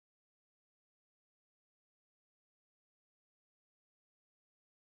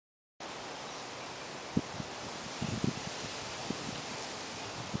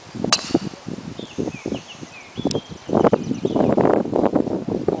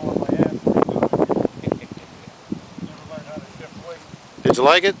Did you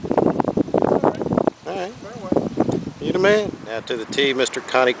like it? Alright. You the man. Now to the tee, Mr.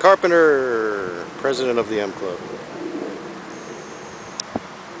 Connie Carpenter, president of the M Club.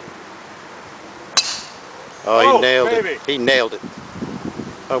 Oh, he nailed it. He nailed it.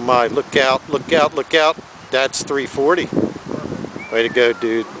 Oh my, look out, look out, look out. That's 340. Way to go,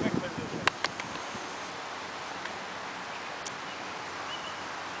 dude.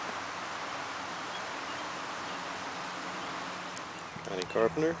 Connie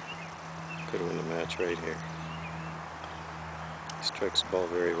Carpenter could win the match right here. He strikes the ball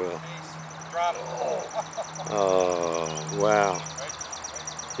very well. Oh, wow.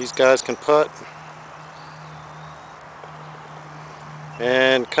 These guys can putt.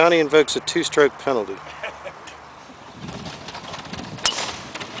 And Connie invokes a two-stroke penalty.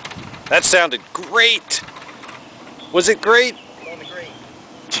 That sounded great. Was it great?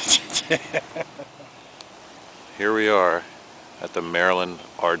 Here we are at the Maryland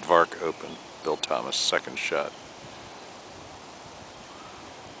Aardvark Open. Bill Thomas, second shot.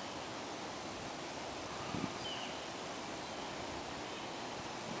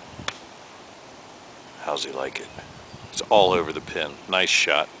 How's he like it? It's all over the pin. Nice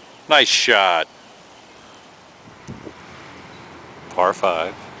shot. Nice shot. Par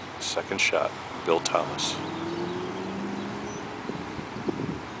 5, second shot. Bill Thomas.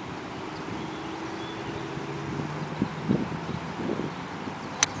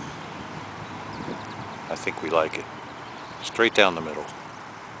 I think we like it. Straight down the middle.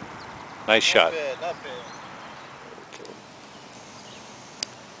 Nice shot. Not bad, not bad.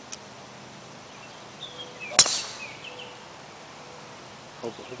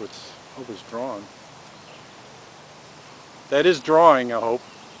 Hope it's drawn. That is drawing, I hope.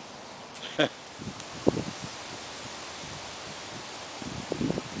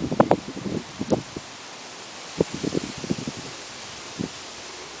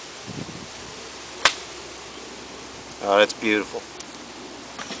 Oh, that's beautiful.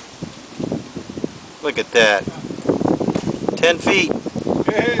 Look at that. 10 feet.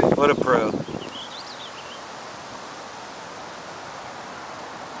 What a pro.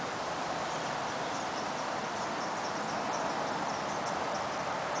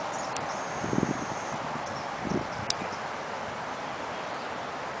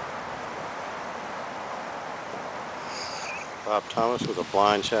 Bob Thomas with a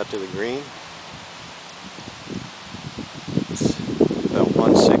blind shot to the green. It's about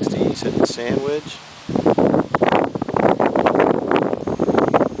 160. He's hitting the sandwich.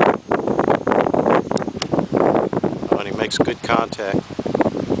 Oh, and he makes good contact.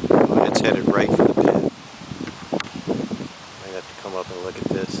 Oh, and it's headed right for the pin. I have to come up and look at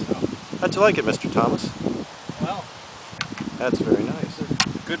this. How'd you like it, Mr. Thomas? Well, that's very nice.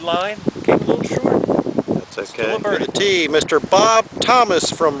 Good line. Came a little short. That's okay. To the tee, Mr. Bob Thomas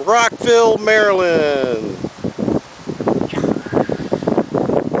from Rockville, Maryland.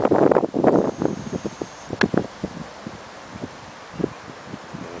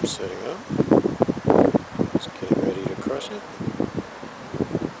 I'm setting up. Just getting ready to crush it.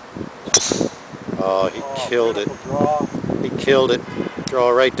 Oh, he killed it. He killed it. Draw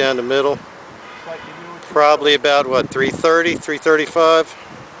right down the middle. Probably about, what, 330, 335?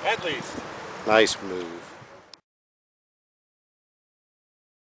 At least. Nice move.